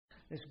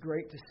It's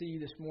great to see you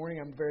this morning.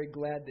 I'm very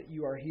glad that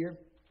you are here.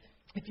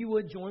 If you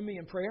would, join me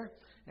in prayer,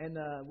 and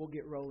we'll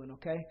get rolling,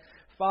 okay?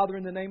 Father,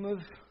 in the name of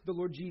the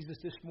Lord Jesus,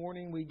 this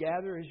morning we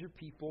gather as your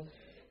people,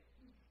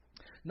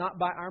 not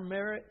by our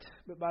merit,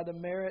 but by the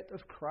merit of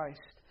Christ.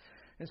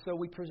 And so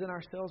we present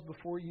ourselves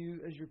before you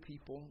as your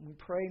people. We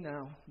pray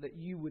now that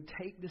you would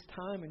take this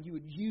time and you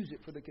would use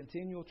it for the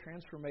continual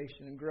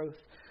transformation and growth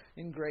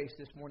in grace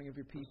this morning of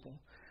your people.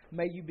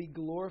 May you be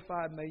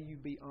glorified. May you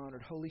be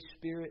honored. Holy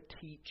Spirit,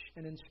 teach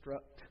and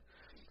instruct,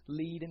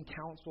 lead and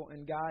counsel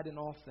and guide in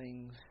all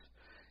things.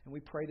 And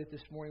we pray that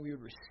this morning we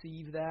would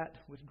receive that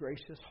with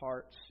gracious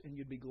hearts and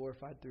you'd be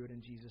glorified through it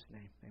in Jesus'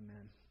 name.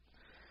 Amen.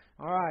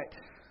 All right.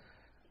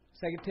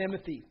 2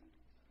 Timothy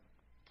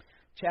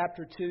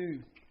chapter 2,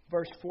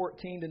 verse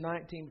 14 to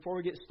 19. Before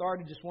we get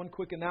started, just one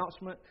quick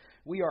announcement.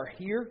 We are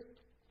here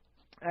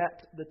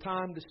at the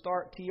time to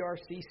start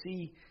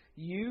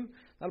TRCCU.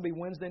 That'll be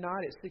Wednesday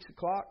night at 6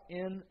 o'clock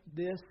in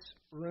this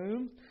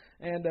room.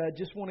 And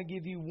just want to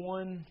give you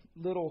one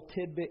little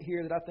tidbit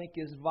here that I think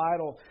is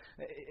vital.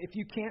 If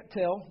you can't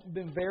tell, I've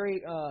been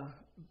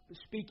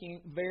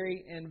speaking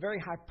very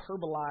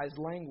hyperbolized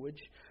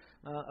language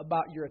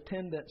about your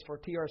attendance for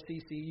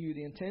TRCCU.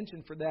 The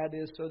intention for that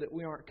is so that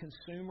we aren't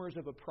consumers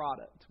of a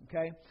product.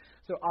 Okay,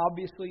 so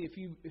obviously, if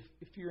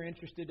you're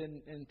interested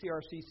in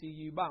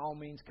TRCCU, by all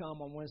means,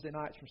 come on Wednesday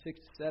nights from 6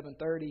 to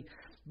 7:30.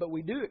 But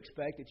we do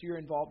expect that you're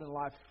involved in the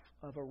life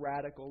of a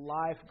Radical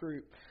Life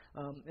group.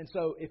 And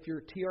so if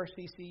you're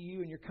TRCCU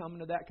and you're coming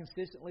to that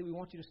consistently, we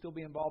want you to still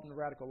be involved in the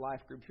Radical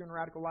Life group. If you're in a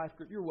Radical Life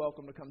group, you're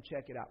welcome to come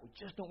check it out. We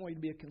just don't want you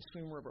to be a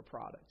consumer of a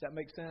product. Does that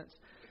make sense?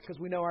 Because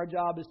we know our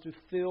job is to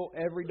fill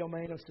every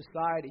domain of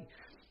society.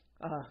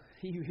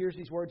 He who hears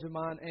these words of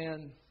mine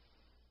and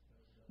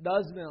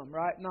does them,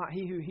 right? Not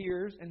he who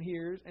hears and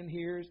hears and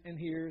hears and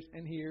hears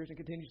and hears and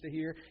continues to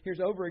hear, hears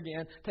over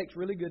again, takes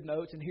really good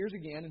notes and hears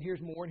again and hears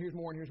more and hears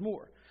more and hears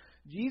more.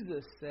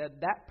 Jesus said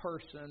that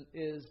person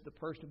is the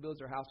person who builds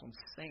their house on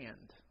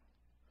sand,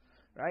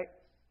 right?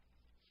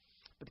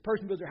 But the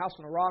person who builds their house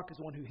on a rock is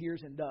the one who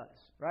hears and does,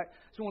 right?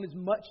 So one is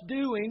much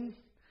doing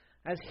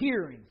as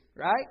hearing,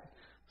 right?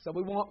 So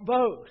we want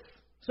both.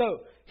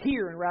 So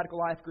here in Radical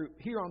Life Group,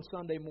 here on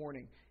Sunday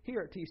morning,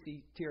 here at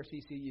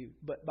TRCCU,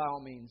 but by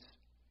all means,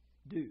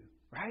 do,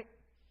 right?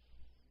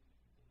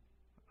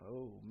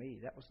 Oh, me,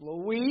 that was a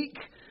little weak,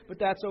 but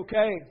that's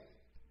okay.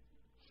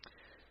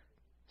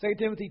 2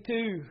 Timothy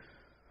 2,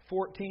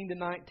 14 to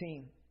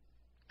 19.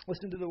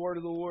 Listen to the word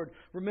of the Lord.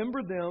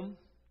 Remember them.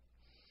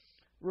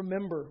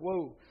 Remember.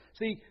 Whoa.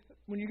 See,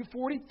 when you get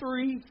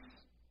 43,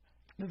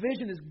 the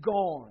vision is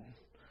gone.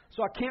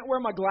 So I can't wear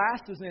my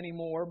glasses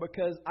anymore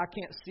because I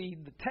can't see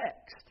the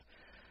text.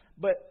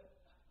 But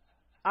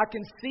I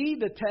can see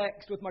the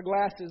text with my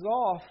glasses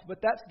off,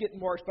 but that's getting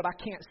worse, but I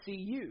can't see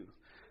you.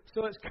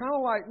 So it's kind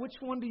of like, which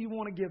one do you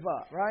want to give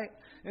up, right?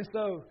 And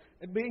so,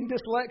 being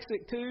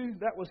dyslexic too,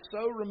 that was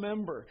so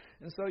remember.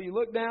 And so you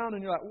look down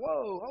and you're like,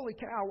 whoa, holy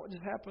cow, what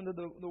just happened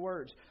to the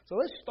words? So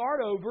let's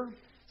start over,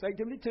 2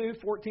 Timothy 2,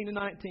 14 to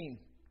 19.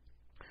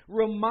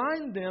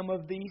 Remind them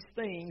of these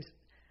things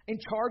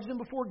and charge them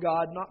before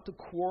God not to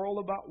quarrel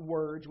about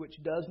words, which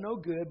does no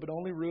good, but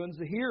only ruins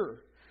the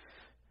hearer.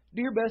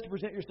 Do your best to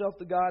present yourself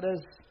to God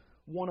as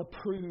one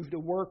approved, a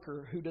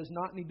worker who does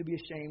not need to be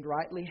ashamed,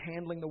 rightly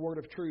handling the word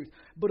of truth.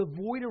 But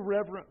avoid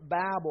irreverent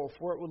babble,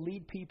 for it will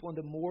lead people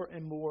into more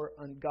and more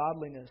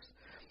ungodliness.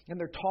 And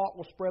their talk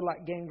will spread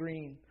like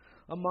gangrene.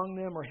 Among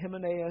them are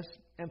Hymenaeus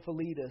and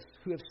Philetus,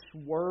 who have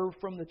swerved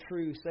from the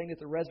truth, saying that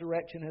the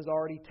resurrection has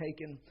already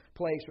taken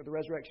place, or the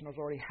resurrection has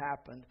already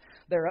happened.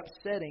 They're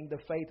upsetting the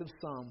faith of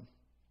some.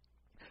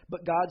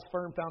 But God's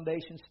firm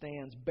foundation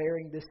stands,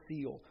 bearing this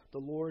seal: the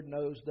Lord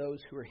knows those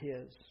who are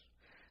His.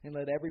 And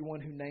let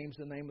everyone who names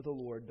the name of the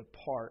Lord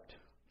depart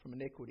from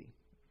iniquity.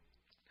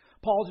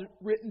 Paul's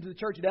written to the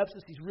church at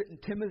Ephesus. He's written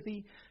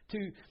Timothy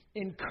to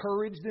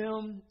encourage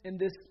them in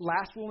this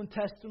last will and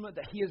testament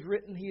that he has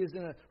written. He is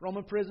in a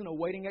Roman prison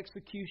awaiting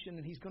execution,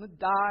 and he's going to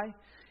die.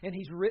 And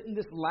he's written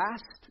this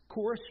last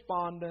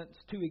correspondence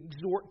to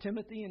exhort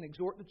Timothy and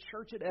exhort the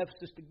church at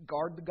Ephesus to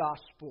guard the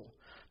gospel,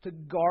 to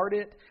guard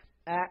it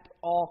at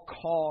all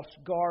costs.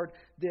 Guard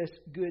this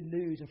good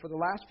news. And for the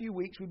last few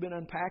weeks, we've been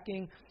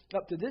unpacking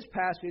up to this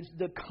passage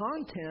the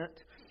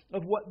content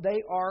of what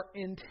they are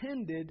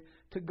intended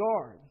to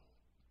guard.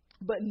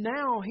 But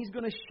now he's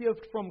going to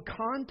shift from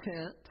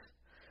content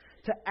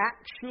to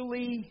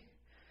actually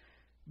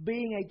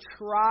being a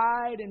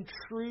tried and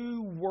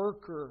true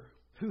worker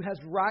who has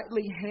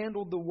rightly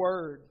handled the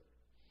word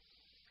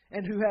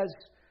and who has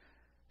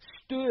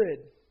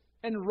stood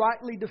and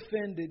rightly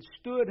defended,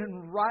 stood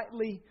and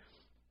rightly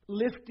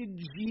lifted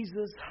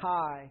Jesus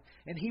high.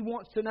 And he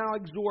wants to now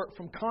exhort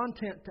from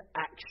content to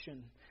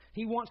action.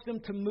 He wants them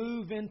to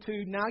move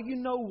into, now you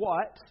know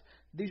what?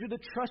 These are the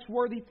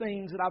trustworthy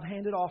things that I've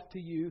handed off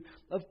to you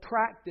of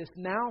practice.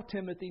 Now,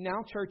 Timothy,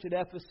 now church at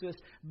Ephesus,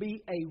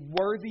 be a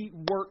worthy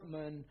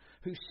workman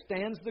who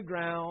stands the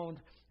ground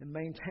and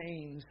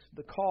maintains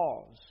the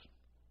cause.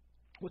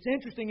 What's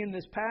interesting in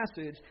this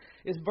passage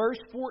is verse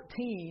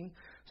 14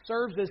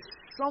 serves as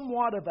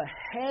somewhat of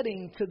a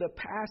heading to the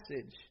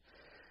passage.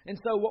 And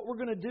so what we're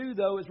going to do,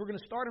 though, is we're going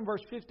to start in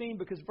verse 15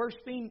 because verse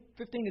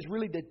 15 is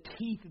really the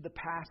teeth of the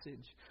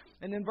passage.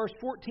 And then verse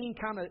 14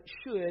 kind of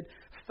should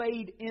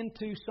fade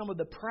into some of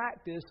the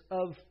practice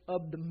of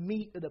the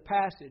meat of the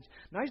passage.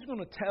 Now, I'm just going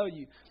to tell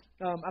you,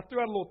 I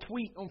threw out a little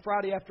tweet on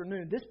Friday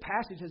afternoon. This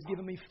passage has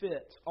given me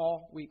fits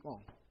all week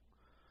long.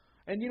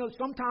 And,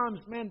 sometimes,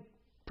 man,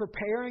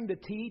 preparing to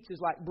teach is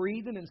like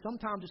breathing, and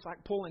sometimes it's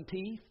like pulling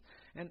teeth.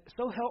 And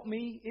so help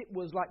me, it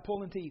was like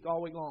pulling teeth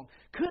all week long.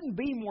 Couldn't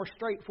be more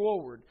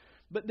straightforward.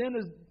 But then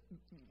as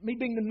me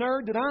being the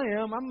nerd that I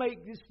am,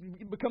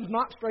 it becomes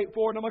not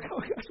straightforward. And I'm like,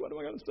 oh gosh, what am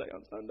I going to say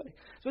on Sunday?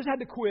 So I just had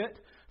to quit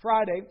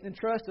Friday and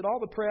trusted all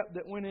the prep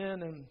that went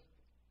in, and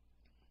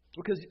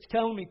because it's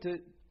telling me to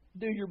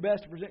do your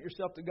best to present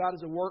yourself to God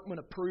as a workman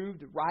approved,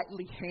 that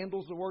rightly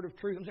handles the word of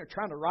truth. I'm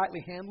trying to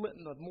rightly handle it,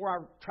 and the more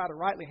I try to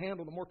rightly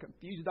handle, the more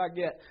confused I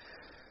get.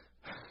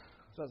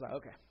 So I was like,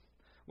 okay,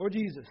 Lord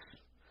Jesus.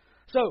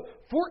 So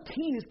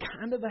 14 is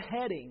kind of a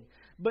heading,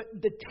 but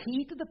the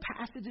teeth of the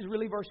passage is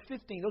really verse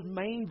 15. Those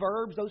main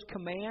verbs, those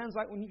commands,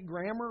 like when you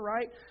grammar,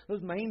 right?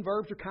 Those main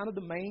verbs are kind of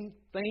the main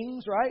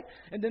things, right?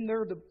 And then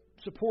there are the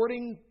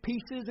supporting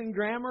pieces in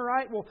grammar,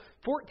 right? Well,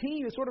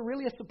 14 is sort of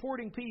really a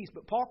supporting piece,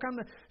 but Paul kind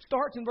of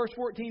starts in verse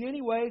 14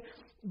 anyway,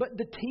 but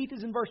the teeth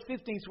is in verse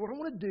 15. So what I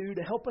want to do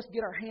to help us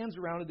get our hands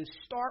around it is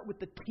start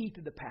with the teeth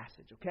of the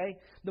passage, okay?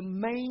 The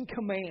main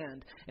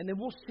command, and then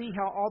we'll see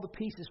how all the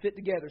pieces fit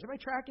together. Is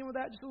everybody tracking with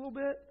that just a little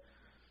bit?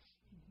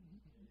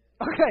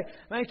 Okay,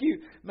 thank you.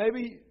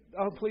 Maybe,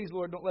 oh please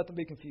Lord, don't let them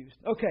be confused.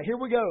 Okay, here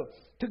we go.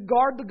 To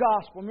guard the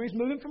gospel. He's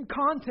moving from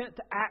content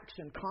to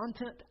action.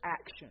 Content to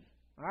action,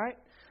 all right?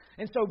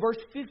 And so verse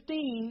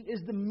 15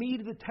 is the meat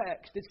of the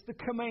text. It's the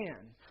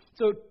command.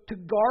 So to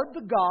guard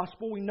the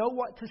gospel, we know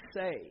what to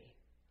say.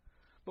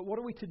 But what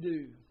are we to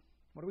do?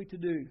 What are we to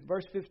do?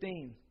 Verse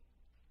 15.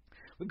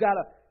 We've got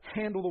to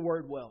handle the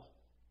word well.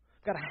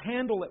 We've got to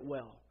handle it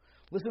well.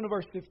 Listen to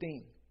verse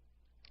 15.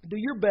 Do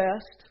your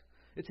best.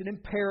 It's an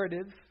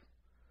imperative,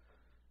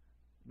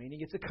 meaning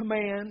it's a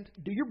command.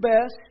 Do your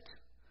best.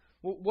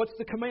 Well, what's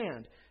the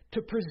command?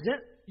 To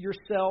present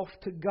yourself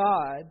to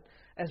God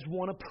as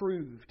one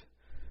approved.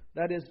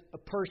 That is a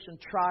person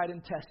tried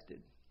and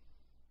tested.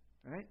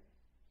 Right?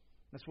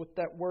 That's what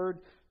that word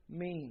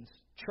means.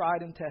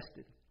 Tried and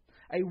tested.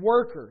 A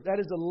worker, that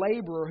is a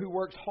laborer who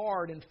works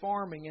hard in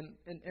farming and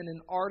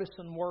in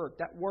artisan work.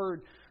 That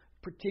word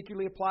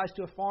particularly applies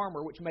to a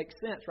farmer, which makes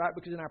sense, right?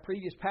 Because in our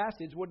previous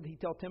passage, what did he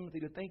tell Timothy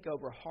to think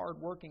of? A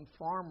hard-working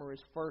farmer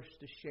is first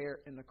to share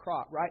in the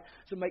crop, right?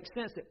 So it makes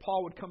sense that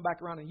Paul would come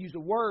back around and use a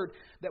word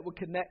that would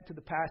connect to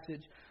the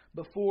passage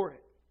before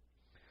it.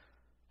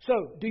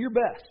 So, do your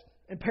best.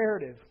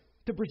 Imperative.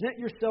 To present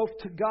yourself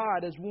to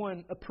God as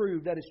one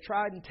approved, that is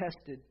tried and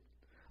tested.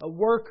 A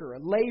worker, a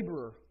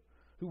laborer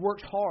who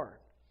works hard,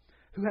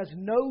 who has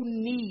no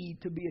need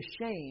to be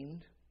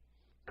ashamed,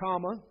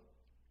 comma,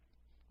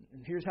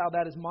 and here's how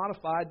that is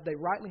modified, they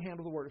rightly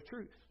handle the word of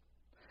truth.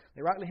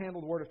 They rightly handle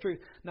the word of truth.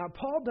 Now,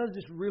 Paul does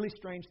this really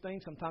strange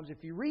thing sometimes.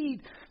 If you read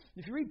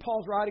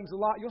Paul's writings a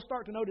lot, you'll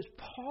start to notice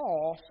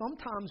Paul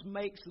sometimes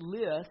makes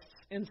lists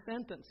and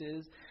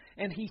sentences,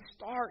 and he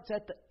starts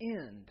at the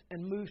end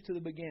and moves to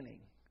the beginning.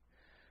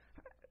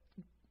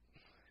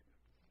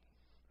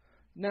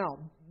 Now,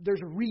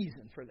 there's a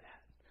reason for that.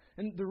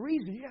 And the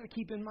reason, you got to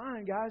keep in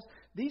mind, guys,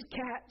 these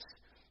cats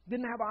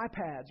didn't have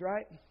iPads,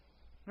 right?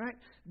 Right?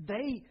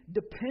 They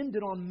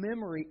depended on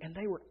memory, and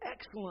they were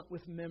excellent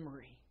with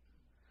memory.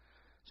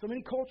 So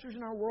many cultures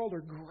in our world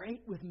are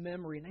great with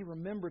memory, and they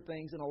remember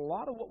things. And a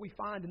lot of what we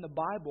find in the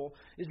Bible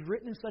is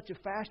written in such a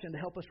fashion to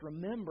help us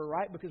remember,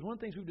 right? Because one of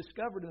the things we've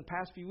discovered in the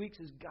past few weeks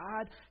is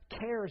God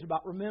cares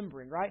about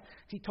remembering, right?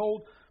 He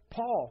told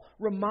Paul,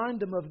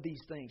 remind them of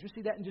these things. We'll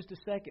see that in just a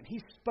second.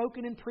 He's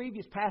spoken in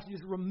previous passages,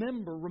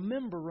 remember,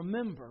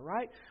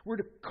 right? We're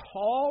to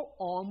call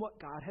on what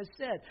God has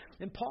said.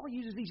 And Paul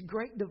uses these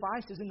great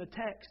devices in the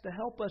text to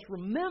help us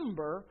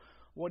remember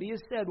what he has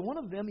said. One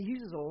of them he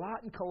uses a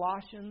lot in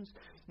Colossians,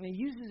 and he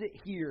uses it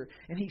here.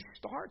 And he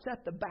starts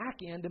at the back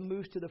end and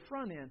moves to the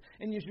front end.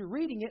 And as you're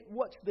reading it,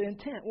 what's the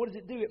intent? What does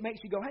it do? It makes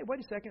you go, hey, wait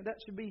a second, that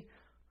should be,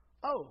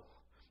 oh.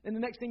 And the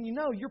next thing you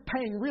know, you're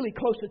paying really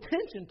close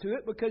attention to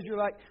it because you're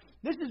like,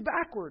 this is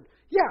backward.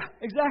 Yeah,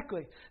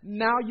 exactly.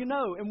 Now you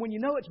know. And when you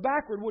know it's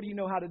backward, what do you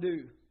know how to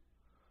do?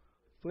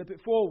 Flip it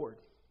forward.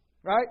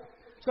 Right?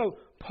 So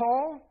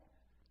Paul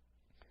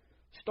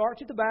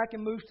starts at the back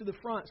and moves to the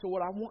front. So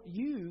what I want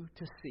you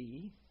to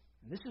see,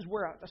 and this is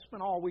where I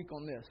spent all week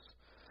on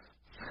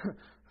this.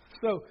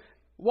 So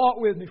walk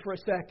with me for a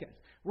second.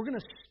 We're going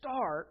to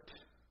start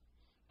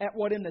at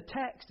what in the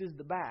text is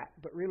the back,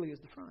 but really is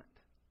the front.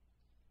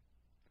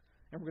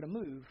 And we're going to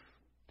move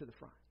to the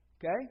front.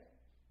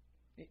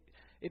 Okay?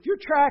 If you're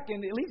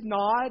tracking, at least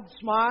nod,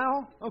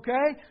 smile.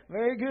 Okay?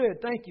 Very good.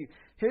 Thank you.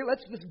 Here,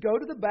 let's just go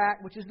to the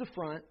back, which is the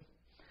front.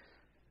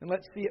 And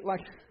let's see it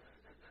like...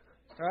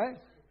 All right?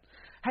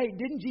 Hey,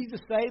 didn't Jesus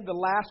say the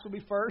last will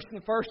be first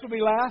and the first will be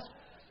last?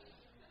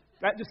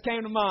 That just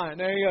came to mind.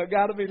 There you go.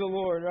 Got to be the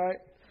Lord, right?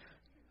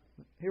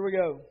 Here we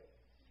go.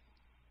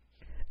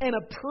 An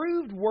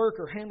approved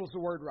worker handles the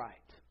word right.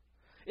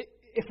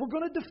 If we're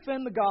going to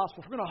defend the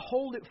gospel, if we're going to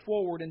hold it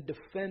forward and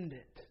defend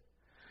it,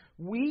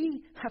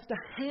 we have to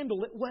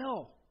handle it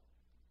well.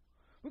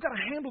 We've got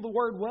to handle the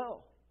word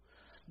well.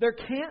 There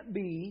can't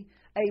be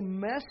a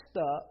messed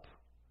up,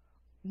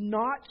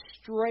 not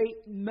straight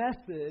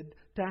method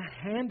to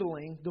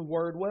handling the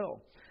word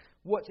well.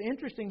 What's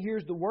interesting here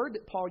is the word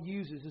that Paul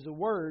uses is a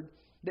word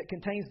that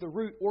contains the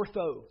root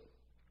ortho.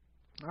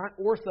 All right,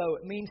 ortho,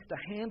 it means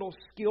to handle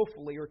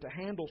skillfully or to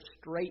handle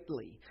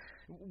straightly.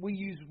 We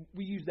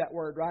use that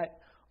word, right?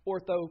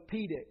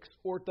 Orthopedics,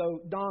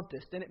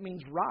 orthodontist, and it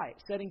means right,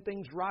 setting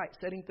things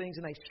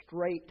in a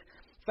straight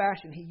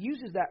fashion. He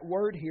uses that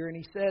word here, and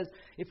he says,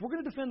 if we're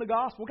going to defend the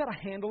gospel, we've got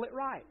to handle it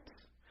right.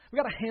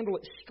 We've got to handle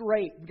it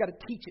straight. We've got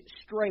to teach it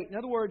straight. In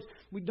other words,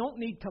 we don't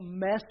need to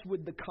mess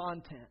with the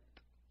content.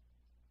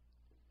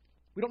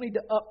 We don't need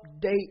to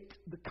update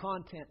the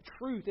content.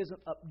 Truth isn't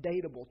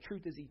updatable.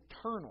 Truth is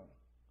eternal.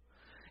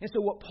 And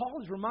so what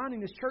Paul is reminding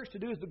this church to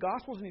do is the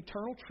gospel is an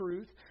eternal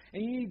truth,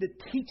 and you need to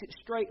teach it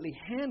straightly,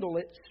 handle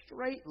it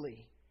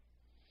straightly.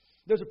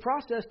 There's a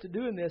process to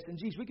doing this, and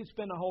geez, we could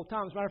spend the whole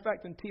time. As a matter of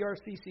fact, in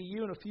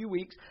TRCCU in a few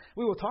weeks,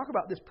 we will talk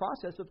about this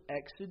process of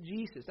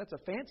exegesis. That's a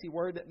fancy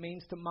word that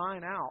means to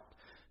mine out,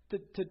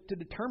 to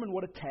determine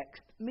what a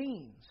text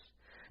means.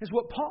 And so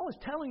what Paul is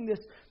telling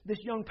this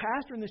young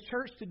pastor in this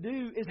church to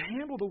do is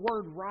handle the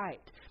word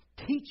right.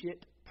 Teach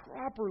it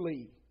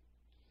properly.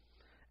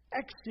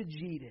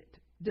 Exegete it.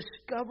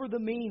 Discover the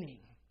meaning.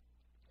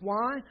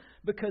 Why?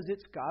 Because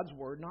it's God's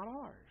word, not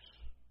ours.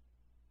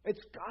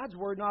 It's God's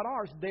word, not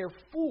ours.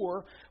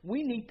 Therefore,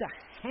 we need to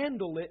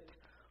handle it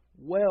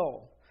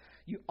well.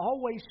 You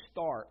always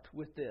start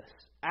with this.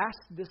 Ask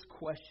this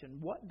question.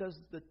 What does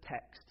the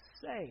text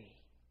say?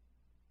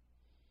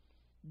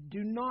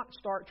 Do not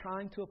start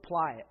trying to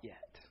apply it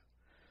yet.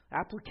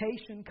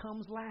 Application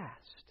comes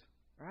last.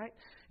 Right?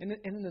 And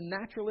in the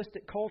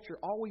naturalistic culture,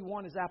 all we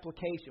want is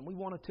application. We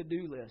want a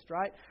to-do list,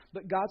 right?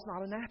 But God's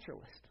not a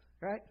naturalist,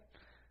 right?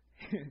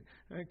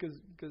 Because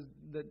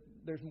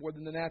there's more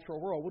than the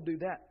natural world. We'll do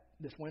that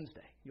this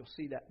Wednesday. You'll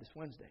see that this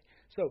Wednesday.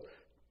 So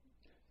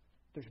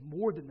there's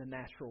more than the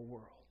natural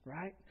world,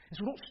 right? And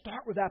so we don't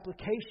start with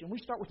application. We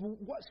start with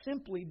what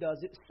simply does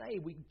it say.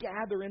 We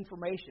gather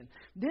information.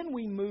 Then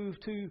we move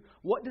to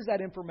what does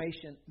that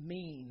information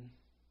mean?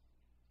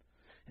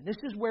 And this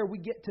is where we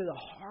get to the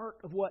heart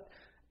of what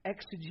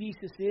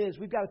exegesis is.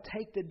 We've got to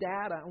take the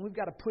data and we've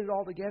got to put it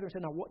all together and say,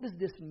 now what does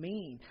this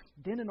mean?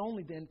 Then and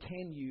only then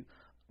can you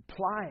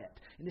apply it.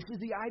 And this is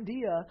the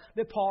idea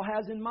that Paul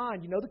has in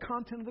mind. You know the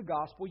content of the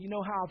gospel. You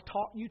know how I've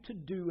taught you to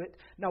do it.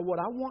 Now what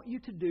I want you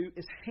to do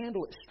is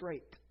handle it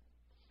straight.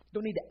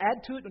 Don't need to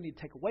add to it. Don't need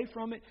to take away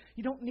from it.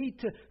 You don't need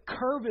to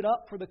curve it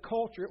up for the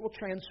culture. It will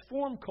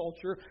transform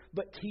culture,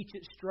 but teach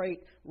it straight.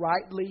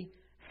 Rightly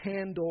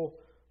handle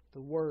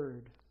the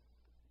word.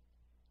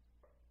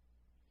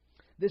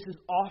 This is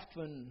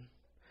often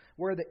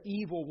where the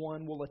evil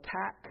one will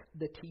attack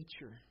the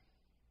teacher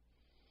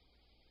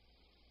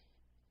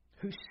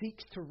who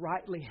seeks to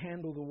rightly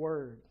handle the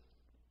word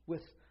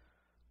with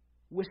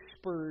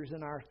whispers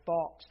in our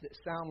thoughts that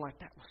sound like,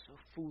 that was so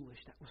foolish,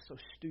 that was so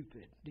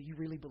stupid. Do you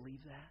really believe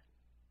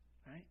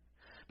that? Right?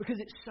 Because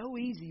it's so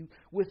easy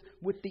with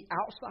the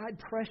outside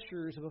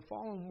pressures of a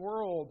fallen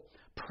world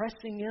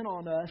pressing in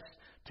on us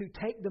to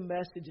take the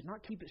message and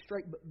not keep it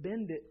straight, but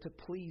bend it to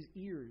please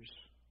ears.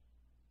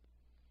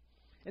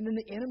 And then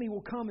the enemy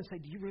will come and say,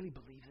 do you really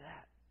believe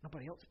that?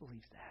 Nobody else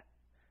believes that.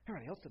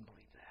 Everybody else doesn't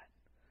believe that.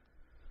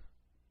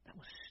 That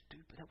was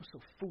stupid. That was so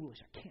foolish.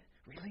 I can't.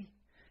 Really?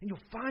 And you'll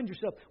find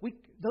yourself,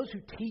 those who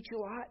teach a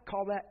lot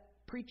call that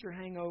preacher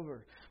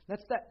hangover.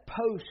 That's that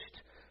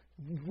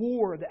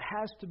post-war that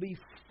has to be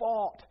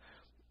fought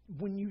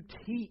when you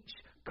teach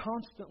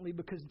constantly,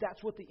 because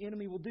that's what the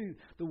enemy will do.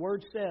 The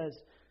Word says,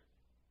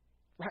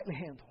 rightly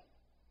handle.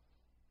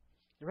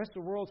 The rest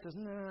of the world says,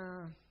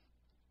 nah.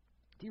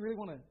 Do you really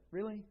want to?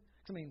 Really?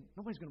 I mean,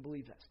 nobody's going to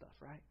believe that stuff,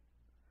 right?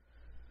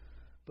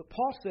 But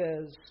Paul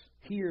says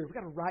here, we've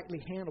got to rightly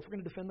handle. If we're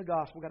going to defend the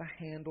gospel, we've got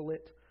to handle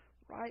it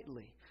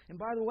rightly. And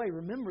by the way,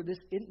 remember, this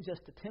isn't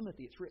just to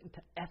Timothy. It's written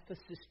to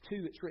Ephesus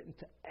too. It's written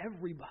to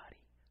everybody,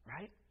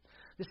 right?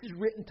 This is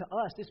written to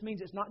us. This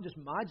means it's not just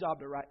my job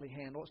to rightly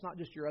handle. It's not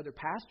just your other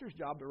pastor's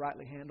job to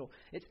rightly handle.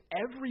 It's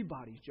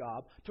everybody's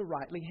job to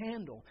rightly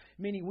handle.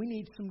 Meaning we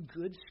need some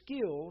good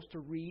skills to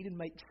read and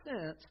make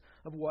sense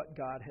of what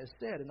God has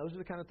said. And those are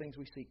the kind of things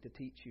we seek to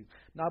teach you.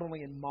 Not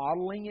only in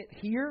modeling it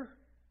here,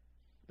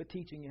 but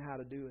teaching you how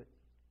to do it.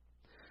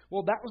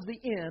 Well, that was the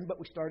end, but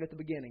we started at the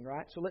beginning,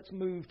 right? So let's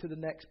move to the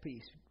next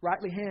piece.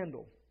 Rightly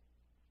handle.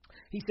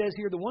 He says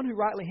here, the one who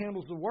rightly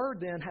handles the word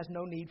then has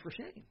no need for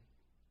shame.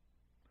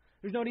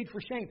 There's no need for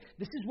shame.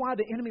 This is why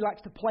the enemy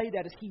likes to play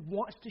that, is he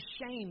wants to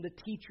shame the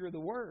teacher of the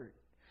word.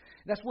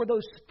 That's where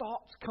those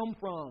thoughts come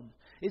from,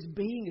 is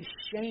being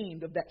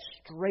ashamed of that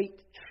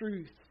straight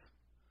truth.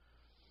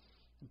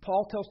 And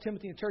Paul tells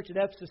Timothy in the church at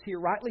Ephesus here,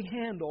 rightly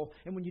handle,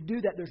 and when you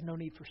do that, there's no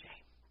need for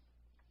shame.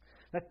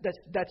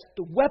 That's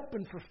the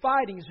weapon for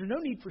fighting. Is there's no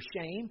need for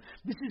shame.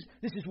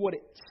 This is what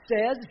it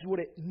says. This is what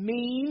it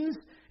means.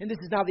 And this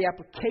is now the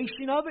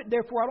application of it.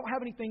 Therefore, I don't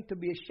have anything to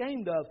be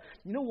ashamed of.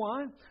 You know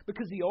why?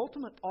 Because the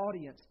ultimate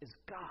audience is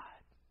God.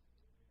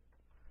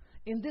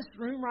 In this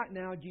room right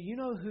now, do you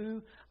know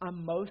who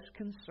I'm most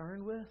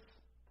concerned with?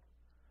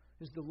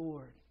 Is the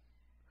Lord.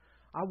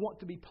 I want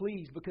to be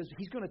pleased because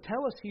He's going to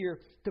tell us here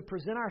to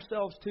present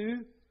ourselves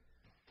to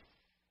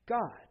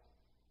God.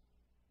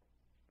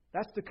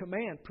 That's the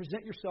command.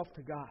 Present yourself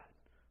to God.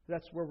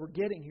 That's where we're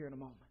getting here in a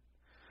moment.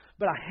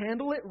 But I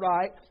handle it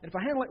right. And if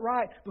I handle it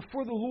right,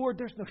 before the Lord,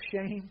 there's no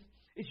shame.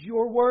 It's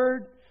your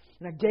word.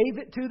 And I gave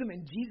it to them.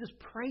 And Jesus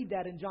prayed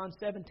that in John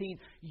 17.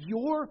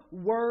 Your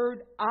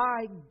word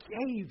I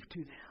gave to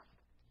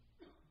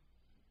them.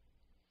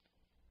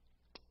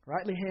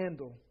 Rightly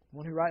handle.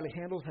 One who rightly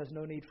handles has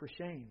no need for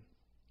shame.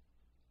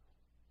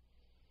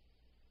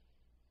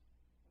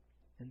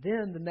 And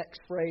then the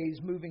next phrase,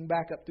 moving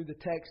back up through the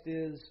text,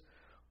 is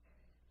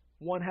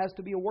one has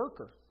to be a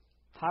worker.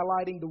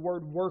 Highlighting the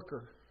word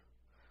worker.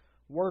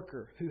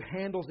 Worker who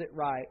handles it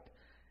right.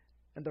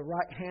 And the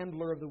right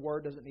handler of the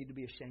word doesn't need to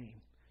be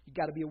ashamed. You've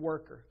got to be a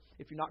worker.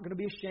 If you're not going to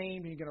be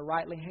ashamed and you're going to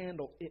rightly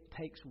handle, it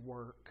takes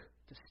work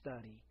to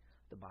study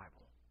the Bible.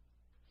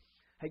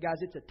 Hey guys,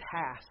 it's a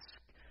task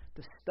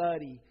to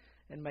study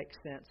and make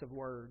sense of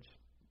words.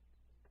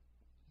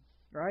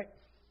 Right?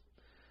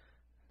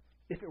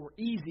 If it were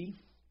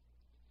easy,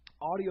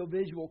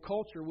 audiovisual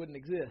culture wouldn't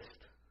exist.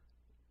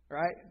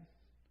 Right?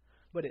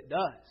 But it does.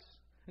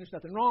 And there's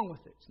nothing wrong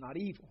with it. It's not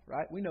evil.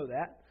 Right? We know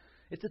that.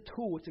 It's a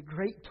tool. It's a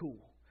great tool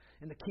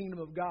in the kingdom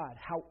of God.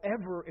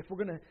 However, if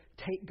we're going to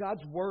take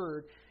God's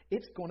word,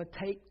 it's going to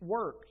take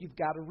work. You've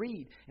got to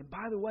read. And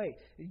by the way,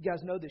 you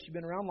guys know this. You've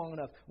been around long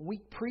enough. When we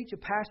preach a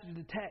passage of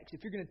the text,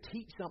 if you're going to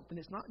teach something,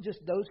 it's not just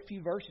those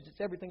few verses. It's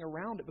everything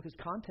around it because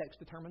context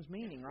determines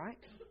meaning, right?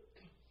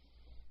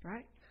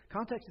 Right?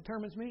 Context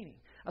determines meaning.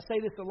 I say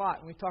this a lot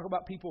when we talk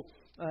about people.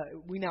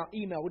 We now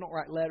email. We don't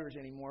write letters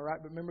anymore, right?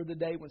 But remember the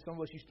day when some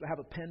of us used to have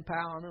a pen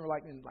pal? I remember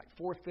in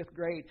 4th, 5th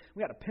grade,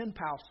 we had a pen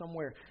pal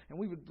somewhere, and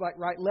we would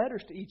write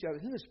letters to each other.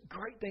 And this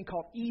great thing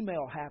called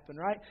email happened,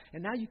 right?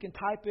 And now you can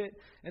type it,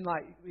 and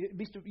it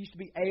used to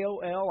be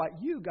AOL, like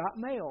you got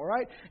mail,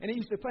 right? And it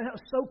used to play. That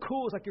was so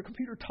cool. It's like your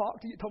computer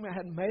talked to you, told me I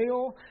had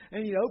mail,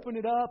 and you'd open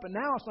it up. And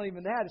now it's not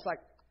even that. It's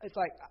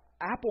like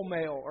Apple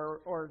Mail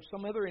or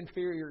some other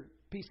inferior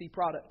PC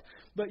product,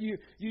 but you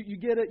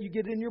get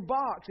it in your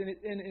box, and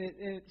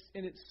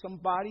it's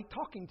somebody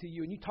talking to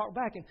you, and you talk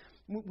back. And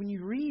when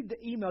you read the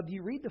email, do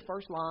you read the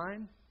first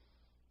line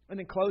and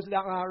then close it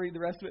out and I'll read the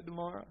rest of it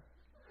tomorrow?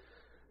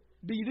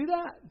 Do you do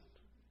that?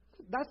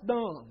 That's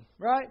dumb,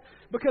 right?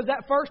 Because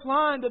that first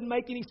line doesn't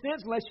make any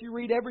sense unless you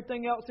read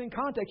everything else in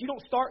context. You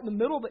don't start in the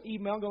middle of the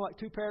email and go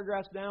 2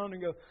 paragraphs down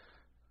and go,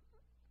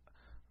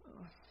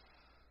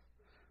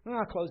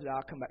 I'll close it out.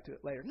 I'll come back to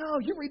it later. No,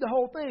 you read the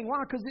whole thing.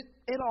 Why? Because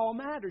it all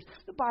matters.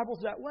 The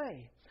Bible's that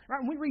way. Right?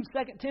 When we read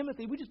 2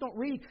 Timothy, we just don't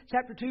read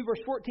chapter 2, verse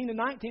 14 to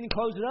 19 and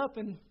close it up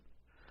and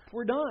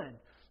we're done.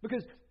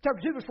 Because chapter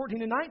 2, verse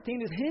 14 to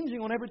 19 is hinging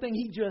on everything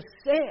he just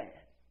said.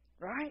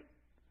 Right?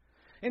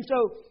 And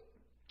so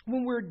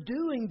when we're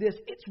doing this,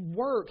 it's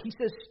work. He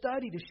says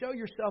study to show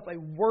yourself a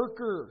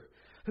worker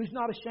who's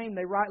not ashamed.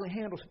 They rightly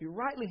handle. So if you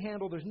rightly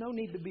handle, there's no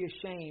need to be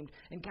ashamed.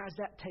 And guys,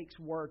 that takes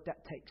work.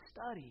 That takes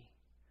study.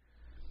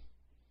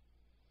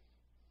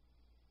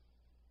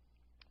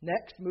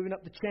 Next, moving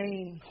up the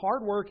chain,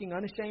 hardworking,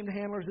 unashamed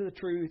handlers of the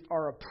truth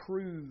are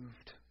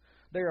approved.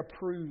 They're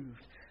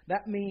approved.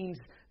 That means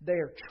they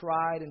are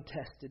tried and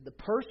tested. The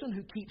person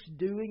who keeps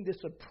doing this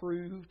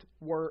approved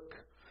work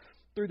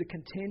through the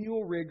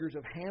continual rigors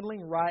of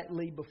handling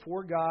rightly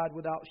before God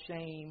without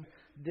shame,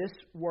 this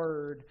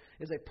word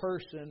is a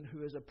person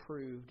who is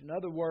approved. In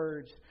other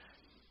words,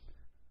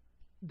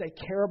 they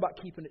care about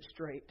keeping it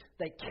straight.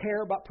 They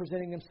care about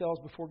presenting themselves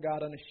before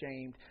God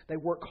unashamed. They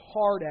work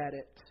hard at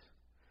it.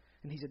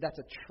 And he said that's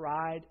a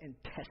tried and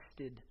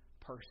tested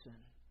person.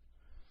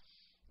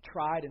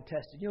 Tried and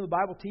tested. You know, the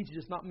Bible teaches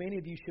us not many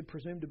of you should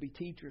presume to be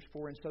teachers,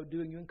 for in so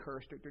doing you incur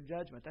stricter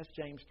judgment. That's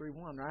James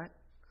 3:1, right?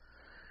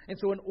 And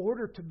so in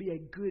order to be a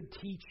good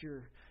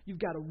teacher, you've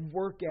got to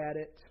work at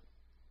it.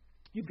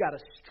 You've got to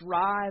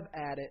strive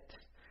at it.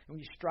 And when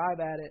you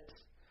strive at it,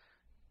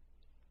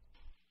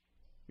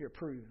 you're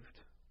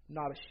approved,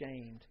 not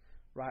ashamed,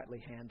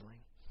 rightly handling.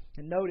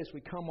 And notice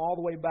we come all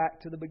the way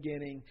back to the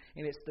beginning,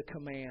 and it's the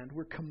command.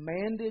 We're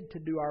commanded to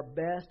do our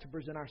best to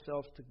present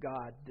ourselves to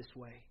God this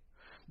way.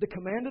 The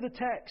command of the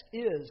text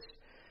is,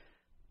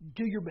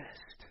 do your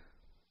best.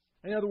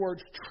 In other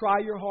words, try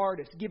your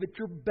hardest. Give it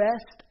your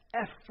best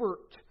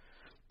effort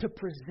to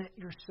present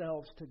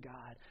yourselves to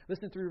God.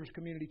 Listen to Three Rivers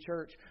Community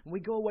Church. When we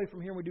go away from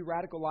here and we do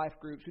radical life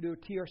groups, we do a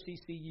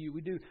TRCCU,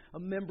 we do a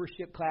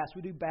membership class,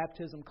 we do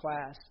baptism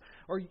class,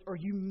 or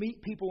you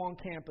meet people on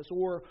campus,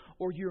 or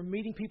you're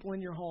meeting people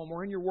in your home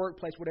or in your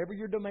workplace, whatever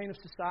your domain of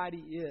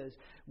society is,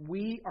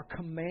 we are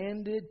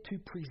commanded to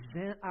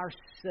present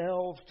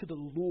ourselves to the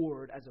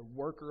Lord as a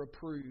worker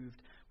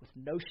approved with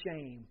no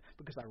shame,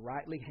 because I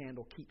rightly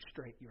handle, keep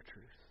straight your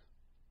truth.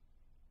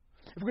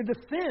 If we're going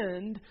to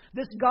defend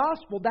this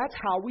gospel, that's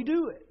how we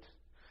do it.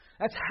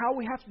 That's how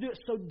we have to do it.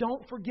 So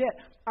don't forget,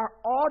 our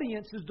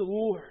audience is the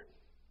Lord.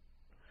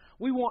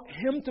 We want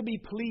Him to be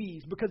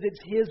pleased because it's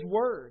His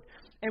Word.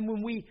 And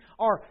when we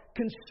are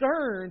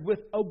concerned with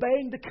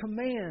obeying the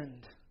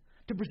command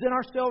to present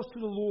ourselves to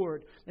the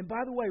Lord, and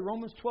by the way,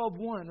 Romans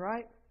 12:1,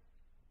 right?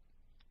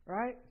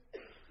 Right?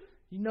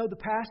 You know the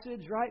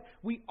passage, right?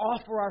 We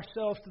offer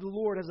ourselves to the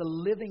Lord as a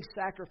living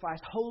sacrifice,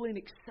 holy and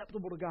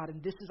acceptable to God.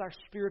 And this is our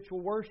spiritual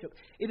worship.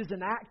 It is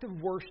an act of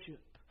worship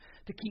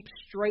to keep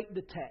straight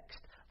the text,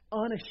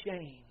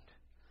 unashamed,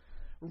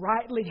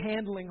 rightly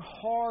handling,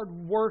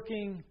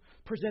 hard-working,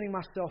 presenting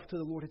myself to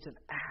the Lord. It's an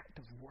act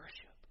of worship.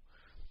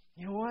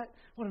 You know what?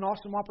 What an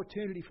awesome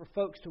opportunity for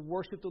folks to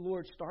worship the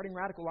Lord, starting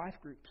radical life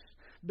groups,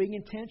 being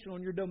intentional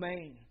in your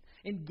domain,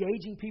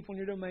 engaging people in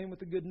your domain with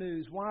the good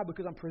news. Why?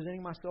 Because I'm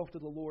presenting myself to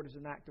the Lord as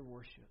an act of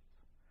worship.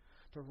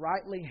 To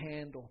rightly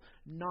handle,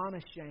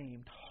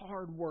 non-ashamed,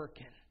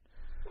 hard-working,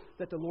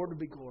 that the Lord would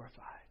be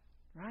glorified.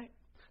 Right?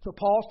 So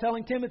Paul's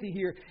telling Timothy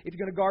here, if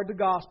you're going to guard the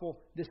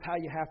gospel, this is how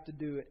you have to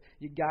do it.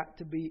 You got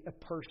to be a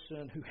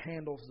person who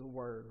handles the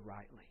word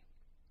rightly.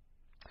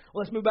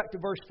 Well, let's move back to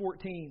verse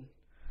 14.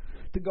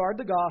 To guard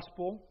the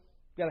gospel,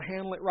 you've got to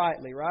handle it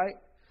rightly, right?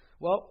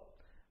 Well,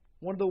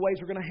 one of the ways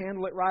we're going to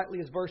handle it rightly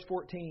is verse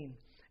 14.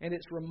 And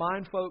it's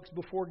remind folks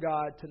before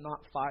God to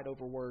not fight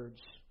over words.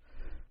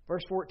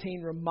 Verse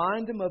 14,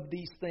 remind them of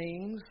these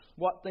things.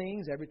 What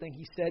things? Everything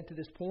he said to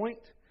this point.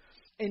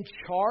 And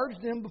charge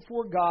them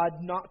before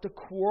God not to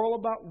quarrel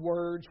about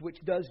words, which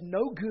does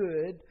no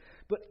good,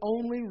 but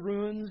only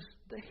ruins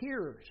the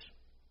hearers.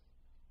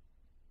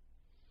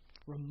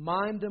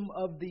 Remind them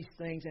of these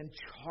things and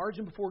charge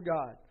them before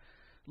God.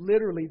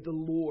 Literally, the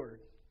Lord.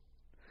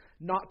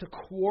 Not to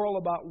quarrel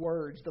about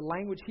words. The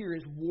language here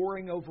is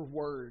warring over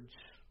words.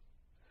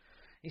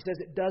 He says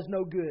it does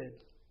no good.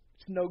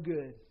 It's no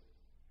good.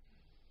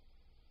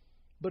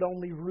 But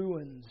only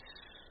ruins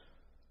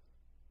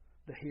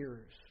the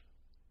hearers.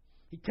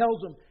 He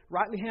tells them,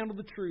 rightly handle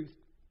the truth.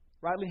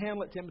 Rightly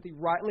handle it, Timothy.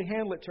 Rightly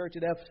handle it, church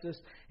at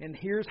Ephesus. And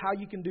here's how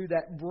you can do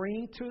that.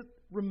 Bring to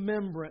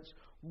remembrance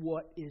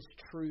what is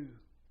true.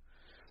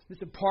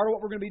 Listen, part of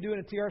what we're going to be doing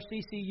at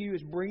TRCCU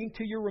is bringing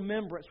to your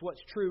remembrance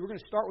what's true. We're going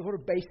to start with what are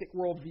basic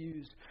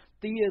worldviews.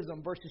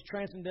 Theism versus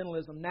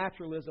transcendentalism,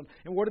 naturalism,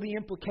 and what are the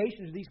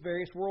implications of these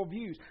various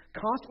worldviews.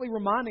 Constantly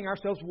reminding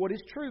ourselves what is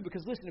true.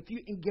 Because listen, if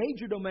you engage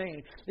your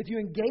domain, if you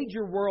engage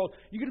your world,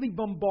 you're going to be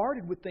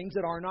bombarded with things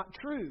that are not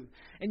true.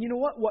 And you know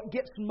what? What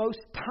gets most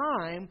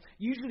time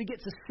usually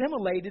gets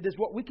assimilated as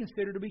what we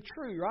consider to be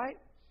true, right?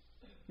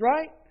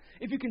 Right?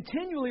 If you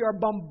continually are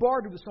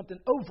bombarded with something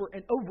over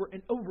and over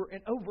and over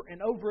and over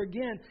and over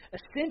again,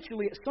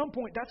 essentially at some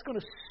point that's going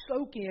to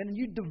soak in and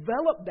you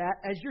develop that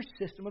as your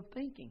system of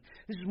thinking.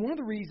 This is one of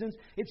the reasons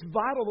it's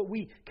vital that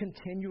we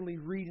continually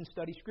read and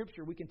study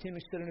Scripture. We continually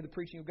sit under the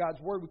preaching of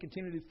God's Word. We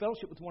continue to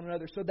fellowship with one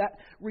another so that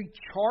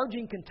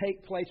recharging can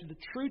take place and the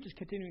truth is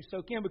continuing to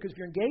soak in. Because if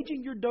you're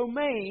engaging your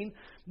domain,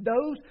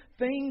 those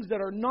things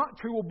that are not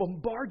true will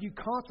bombard you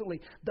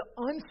constantly. The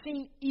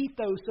unseen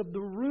ethos of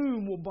the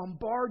room will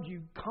bombard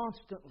you constantly.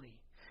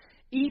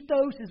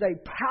 Ethos is a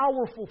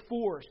powerful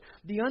force.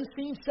 The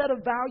unseen set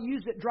of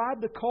values that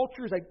drive the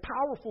culture is a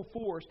powerful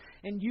force,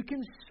 and you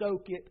can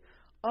soak it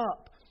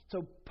up.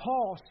 So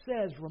Paul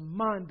says,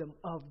 remind them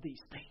of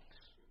these things.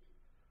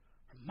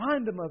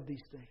 Remind them of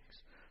these things.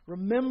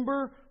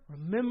 Remember,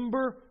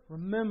 remember,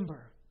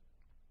 remember.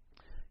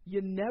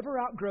 You never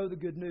outgrow the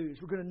good news.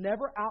 We're going to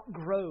never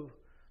outgrow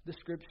the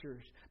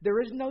Scriptures.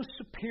 There is no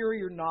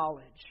superior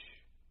knowledge.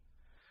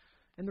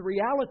 And the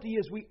reality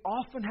is we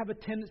often have a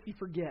tendency to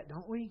forget,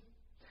 don't we?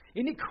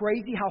 Isn't it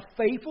crazy how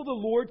faithful the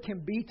Lord can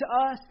be to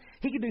us?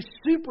 He can do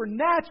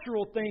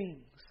supernatural things.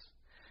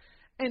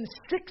 And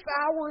 6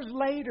 hours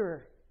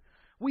later,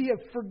 we have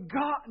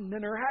forgotten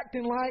and are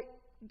acting like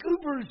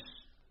goobers.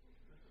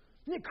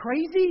 Isn't it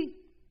crazy?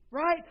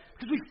 Right?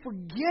 Because we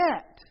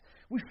forget.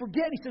 We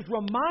forget. He says,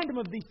 remind them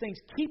of these things.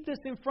 Keep this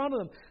in front of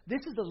them.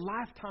 This is a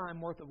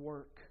lifetime worth of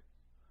work.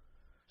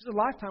 This is a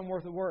lifetime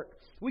worth of work.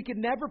 We could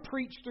never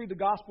preach through the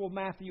Gospel of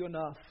Matthew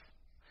enough.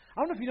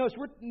 I don't know if you noticed,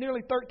 we're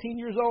nearly 13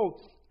 years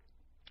old.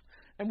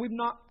 And we've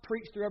not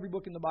preached through every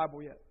book in the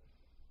Bible yet.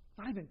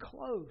 Not even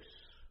close.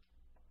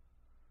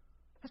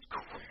 That's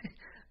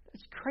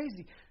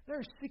crazy. There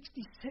are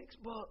 66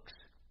 books.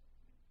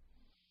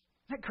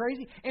 Isn't that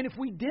crazy? And if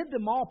we did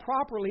them all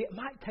properly, it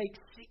might take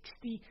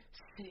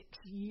 66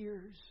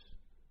 years.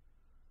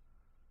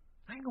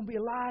 I ain't going to be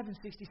alive in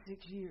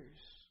 66 years.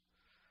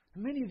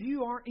 And many of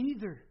you aren't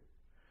either.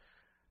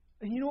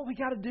 And you know what we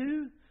got to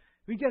do?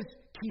 We got to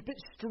keep it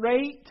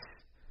straight.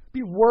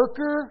 Be a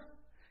worker.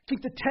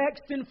 Keep the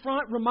text in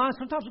front. Remind.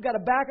 Sometimes we've got to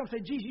back up and say,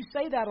 geez, you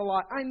say that a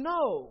lot. I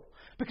know.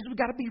 Because we've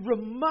got to be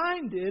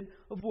reminded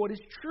of what is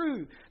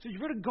true. So if you're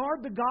going to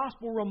guard the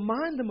gospel,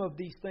 remind them of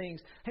these things.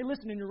 Hey,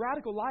 listen, in your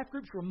radical life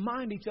groups,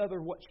 remind each other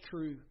of what's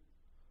true.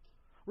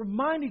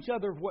 Remind each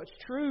other of what's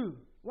true.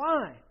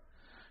 Why?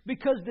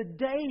 Because the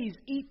day's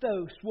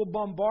ethos will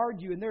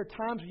bombard you, and there are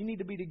times when you need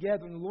to be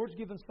together, and the Lord's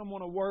given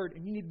someone a word,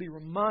 and you need to be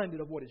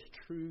reminded of what is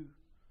true.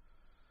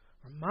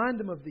 Remind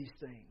them of these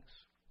things.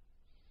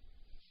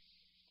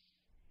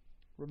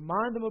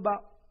 Remind them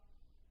about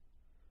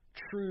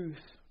truth.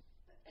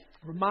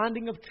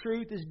 Reminding of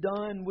truth is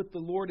done with the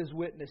Lord as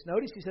witness.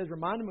 Notice he says,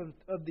 remind them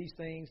of these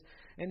things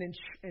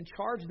and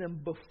charge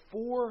them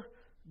before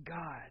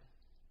God.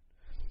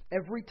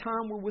 Every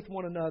time we're with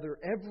one another,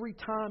 every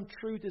time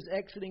truth is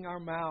exiting our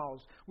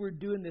mouths, we're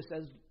doing this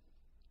as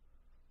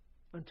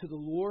unto the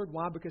Lord.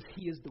 Why? Because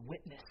He is the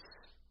witness.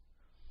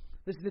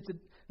 This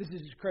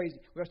is just crazy.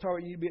 We always talk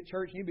about you need to be at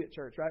church, you need to be at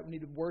church, right? We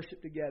need to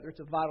worship together. It's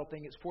a vital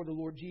thing. It's for the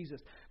Lord Jesus.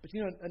 But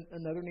you know,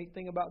 another neat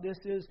thing about this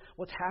is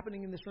what's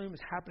happening in this room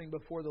is happening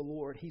before the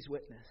Lord. He's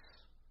witness.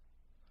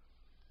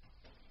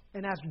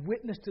 And as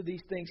witness to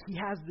these things, He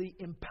has the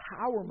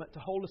empowerment to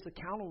hold us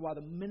accountable by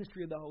the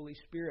ministry of the Holy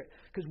Spirit.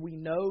 Because we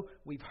know,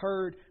 we've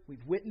heard,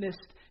 we've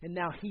witnessed, and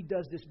now He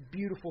does this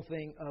beautiful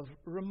thing of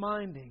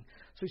reminding.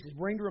 So He says,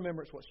 bring to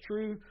remembrance what's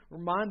true,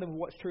 remind them of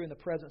what's true in the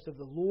presence of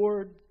the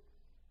Lord.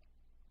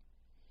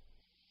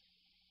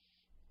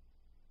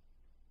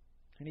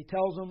 And He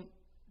tells them,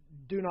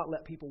 do not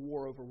let people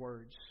war over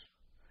words.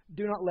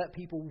 Do not let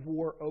people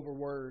war over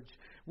words.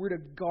 We're to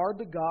guard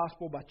the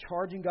gospel by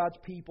charging God's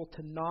people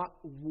to not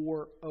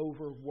war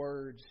over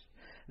words.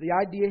 The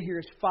idea here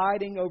is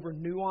fighting over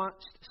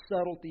nuanced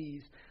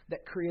subtleties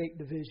that create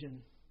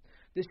division.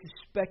 This is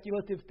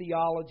speculative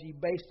theology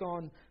based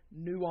on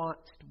nuanced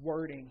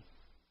wording.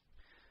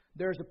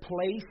 There's a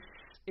place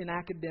in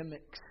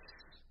academics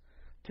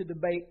to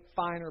debate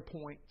finer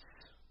points.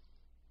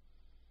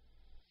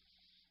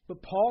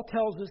 But Paul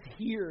tells us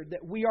here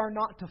that we are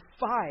not to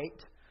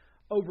fight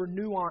over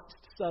nuanced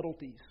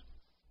subtleties.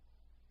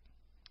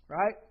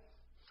 Right?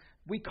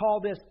 We call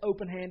this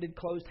open-handed,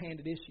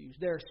 closed-handed issues.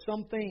 There are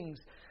some things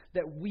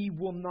that we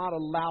will not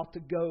allow to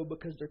go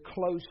because they're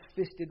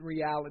closed-fisted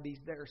realities.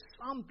 There are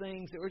some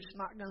things that we're just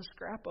not going to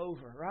scrap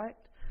over, right?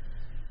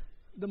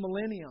 The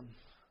millennium,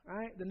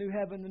 right? The new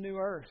heaven, the new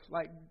earth.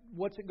 Like,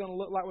 what's it going to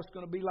look like? What's it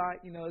going to be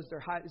like? You know, is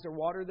there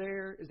water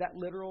there? Is that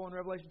literal in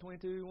Revelation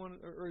 22?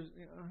 Or is,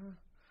 you know,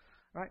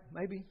 right?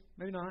 Maybe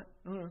not.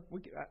 I don't know.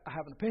 I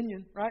have an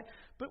opinion, right?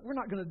 But we're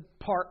not going to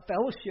part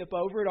fellowship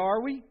over it,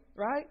 are we?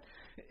 Right?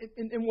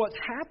 And what's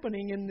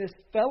happening in this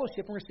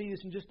fellowship, we're going to see this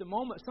in just a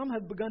moment, some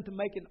have begun to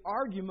make an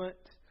argument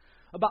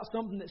about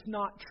something that's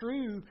not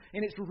true,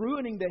 and it's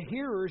ruining the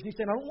hearers. And he's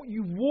saying, I don't want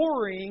you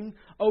warring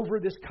over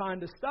this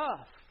kind of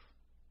stuff.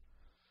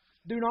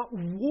 Do not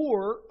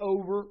war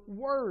over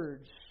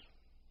words.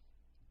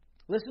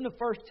 Listen to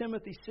 1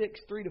 Timothy 6,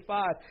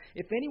 3-5.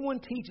 If anyone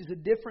teaches a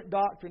different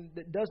doctrine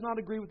that does not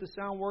agree with the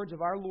sound words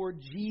of our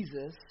Lord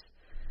Jesus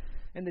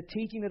and the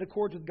teaching that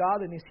accords with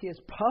godliness, he is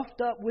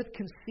puffed up with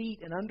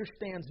conceit and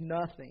understands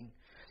nothing.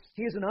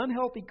 He has an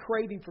unhealthy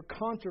craving for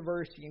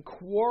controversy and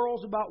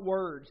quarrels about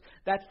words.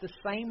 That's the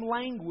same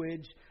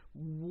language,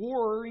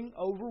 warring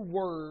over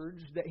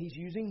words, that he's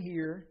using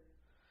here,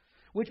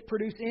 which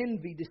produce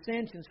envy,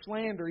 dissension,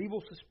 slander,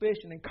 evil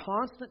suspicion, and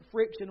constant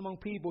friction among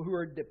people who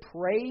are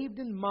depraved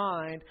in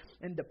mind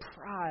and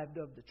deprived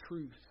of the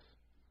truth.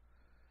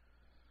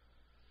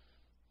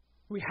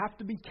 We have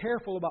to be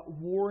careful about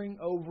warring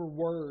over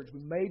words. We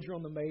major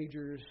on the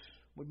majors,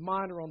 we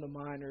minor on the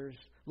minors,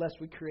 lest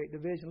we create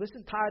division.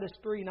 Listen, Titus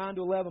 3,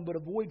 9-11, but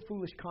avoid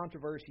foolish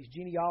controversies,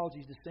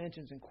 genealogies,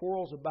 dissensions, and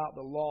quarrels about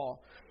the law,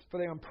 for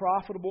they are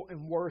unprofitable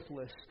and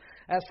worthless.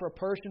 As for a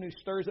person who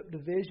stirs up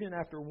division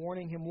after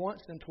warning him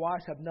once and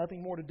twice, have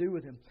nothing more to do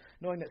with him,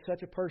 knowing that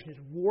such a person is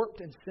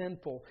warped and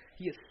sinful.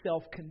 He is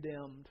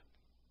self-condemned.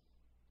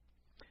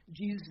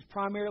 Jesus is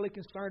primarily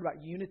concerned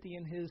about unity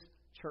in His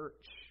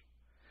church,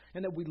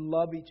 and that we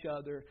love each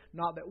other,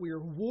 not that we are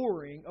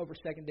warring over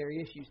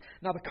secondary issues.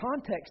 Now, the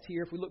context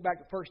here, if we look back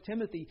at 1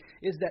 Timothy,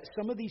 is that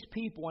some of these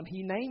people, and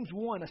he names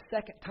one a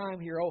second time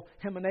here,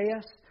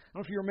 Hymenaeus. I don't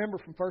know if you remember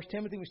from 1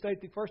 Timothy, we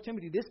studied through 1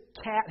 Timothy, this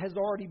cat has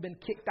already been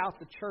kicked out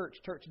the church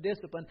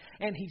discipline,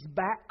 and he's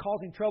back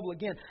causing trouble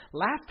again.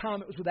 Last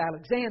time it was with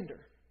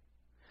Alexander.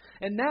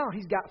 And now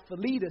he's got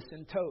Philetus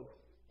in tow.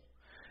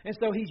 And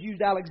so he's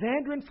used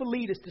Alexander and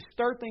Philetus to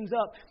stir things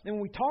up. And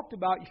when we talked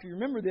about, if you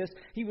remember this,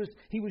 he was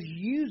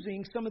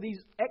using some of these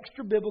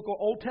extra biblical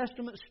Old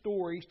Testament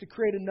stories to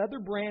create another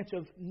branch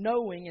of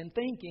knowing and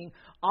thinking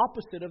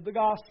opposite of the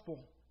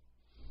gospel.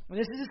 And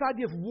this is this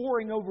idea of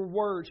warring over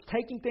words,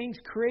 taking things,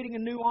 creating a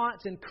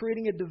nuance, and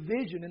creating a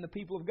division in the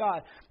people of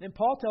God. And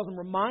Paul tells them,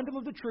 remind them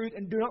of the truth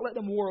and do not let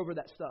them war over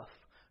that stuff.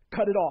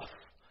 Cut it off.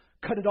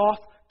 Cut it off.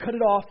 Cut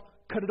it off.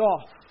 Cut it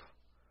off.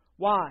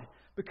 Why?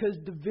 Because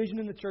division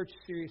in the church is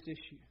a serious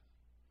issue.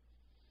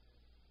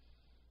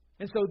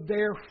 And so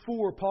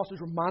therefore, Paul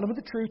says, remind them of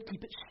the truth,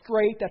 keep it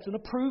straight. That's an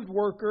approved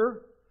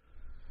worker.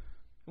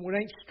 And when it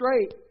ain't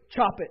straight,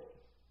 chop it.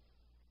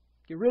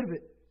 Get rid of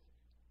it.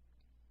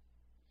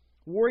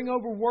 Warring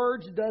over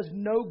words does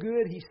no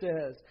good, he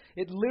says.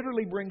 It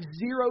literally brings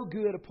zero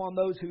good upon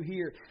those who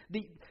hear.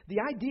 The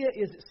idea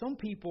is that some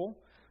people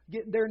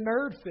get their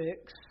nerd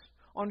fix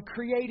on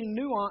creating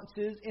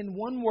nuances in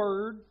one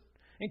word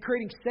and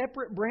creating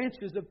separate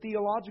branches of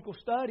theological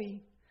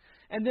study.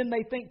 And then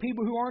they think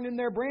people who aren't in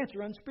their branch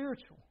are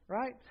unspiritual,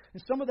 right?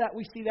 And some of that,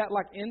 we see that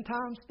like end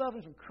time stuff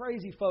and some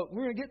crazy folk.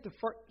 We're going to get to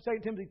 2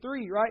 Timothy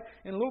 3, right?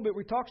 In a little bit,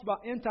 we talks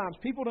about end times.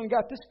 People done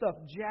got this stuff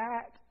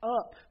jacked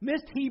up.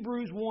 Missed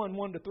Hebrews 1,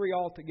 1 to 3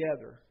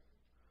 altogether.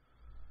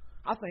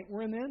 I think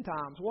we're in the end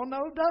times. Well,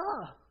 no,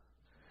 duh.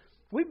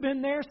 We've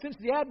been there since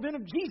the advent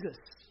of Jesus.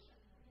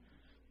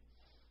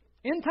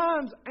 End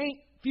times ain't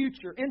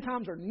future. End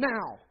times are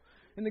now.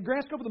 In the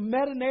grand scope of the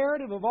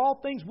meta-narrative of all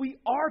things, we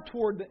are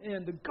toward the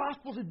end. The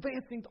gospel's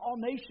advancing to all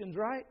nations,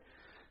 right?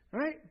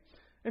 Right?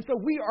 And so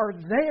we are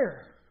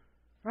there.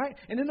 Right?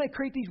 And then they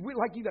create these,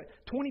 like you got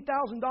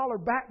 $20,000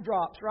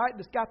 backdrops, right?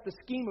 That's got the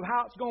scheme of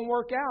how it's going to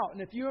work out.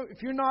 And if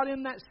you're not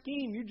in that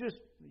scheme,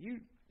 you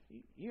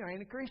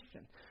ain't a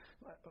Christian.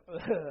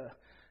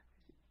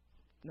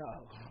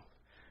 No.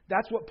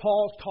 That's what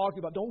Paul's talking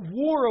about. Don't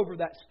war over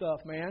that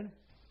stuff, man.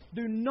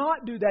 Do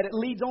not do that. It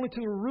leads only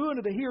to the ruin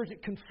of the hearers.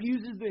 It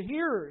confuses the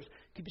hearers.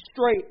 Keep it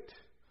straight.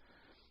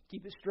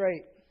 Keep it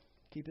straight.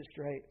 Keep it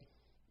straight.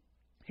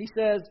 He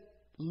says,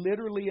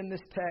 literally in this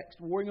text,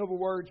 warring over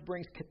words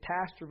brings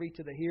catastrophe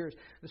to the hearers.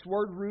 This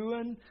word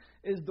ruin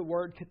is the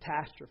word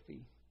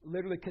catastrophe.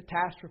 Literally,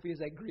 catastrophe is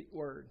a Greek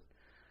word.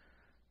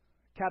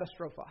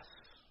 Katastrophos.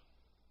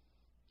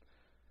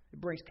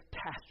 It brings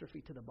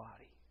catastrophe to the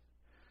body.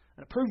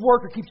 An approved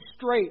worker keeps it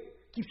straight,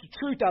 keeps the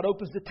truth out,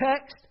 opens the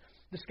text,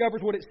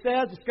 discovers what it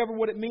says, discovers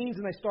what it means,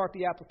 and they start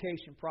the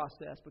application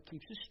process. But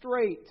keeps it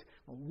straight.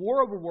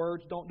 War over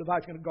words, don't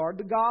divide. If you're going to guard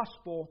the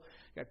gospel,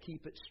 you've got to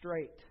keep it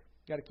straight.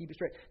 Got to keep it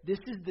straight. This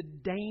is the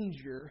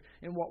danger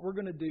in what we're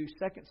going to do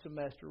second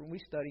semester when we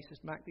study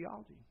systematic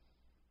theology.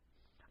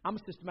 I'm a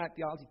systematic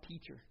theology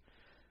teacher.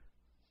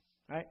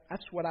 Right?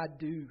 That's what I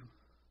do.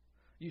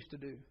 Used to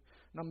do.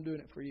 And I'm doing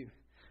it for you.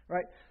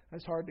 Right?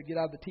 It's hard to get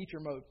out of the teacher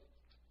mode.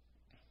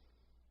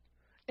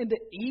 And the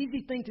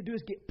easy thing to do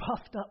is get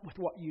puffed up with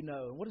what you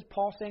know. What does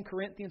Paul say in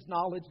Corinthians?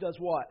 Knowledge does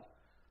what?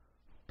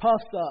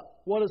 Puffs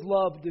up. What does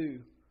love do?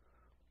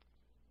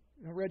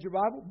 You read your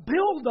Bible?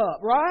 Build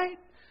up, right?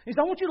 He says,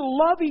 I want you to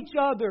love each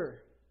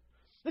other.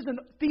 Listen,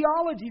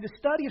 theology, the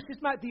study of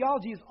systematic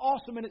theology is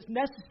awesome and it's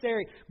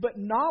necessary. But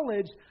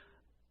knowledge,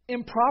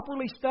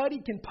 improperly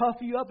studied, can puff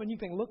you up and you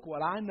think, look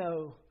what I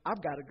know.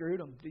 I've got a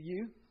grudem. Do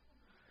you?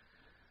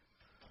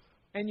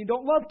 And you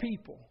don't love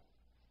people.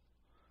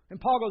 And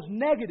Paul goes,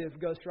 negative,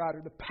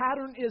 ghostwriter. The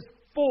pattern is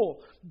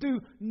full. Do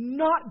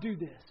not do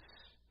this.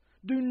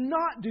 Do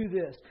not do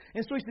this.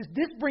 And so he says,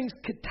 this brings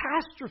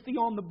catastrophe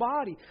on the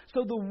body.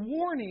 So the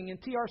warning in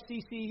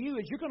TRCCU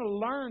is you're going to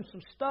learn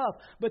some stuff,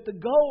 but the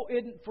goal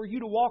isn't for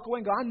you to walk away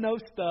and go, I know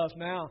stuff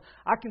now.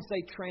 I can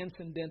say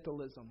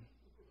transcendentalism.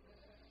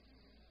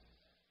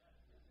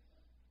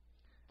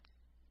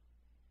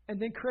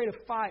 And then create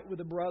a fight with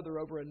a brother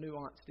over a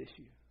nuanced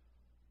issue.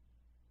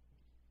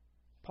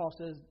 Paul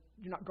says,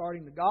 you're not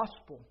guarding the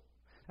gospel.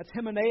 That's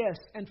Hymenaeus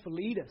and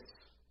Philetus.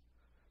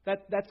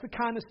 That's the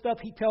kind of stuff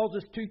he tells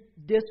us to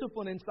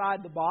discipline inside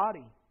the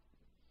body.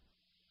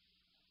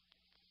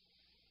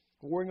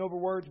 Warring over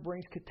words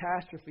brings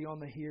catastrophe on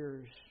the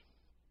hearers.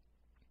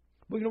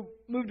 We're going to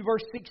move to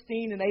verse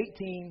 16 and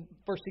 18,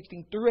 verse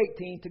 16 through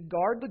 18. To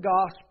guard the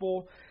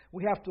gospel,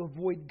 we have to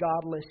avoid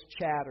godless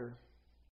chatter.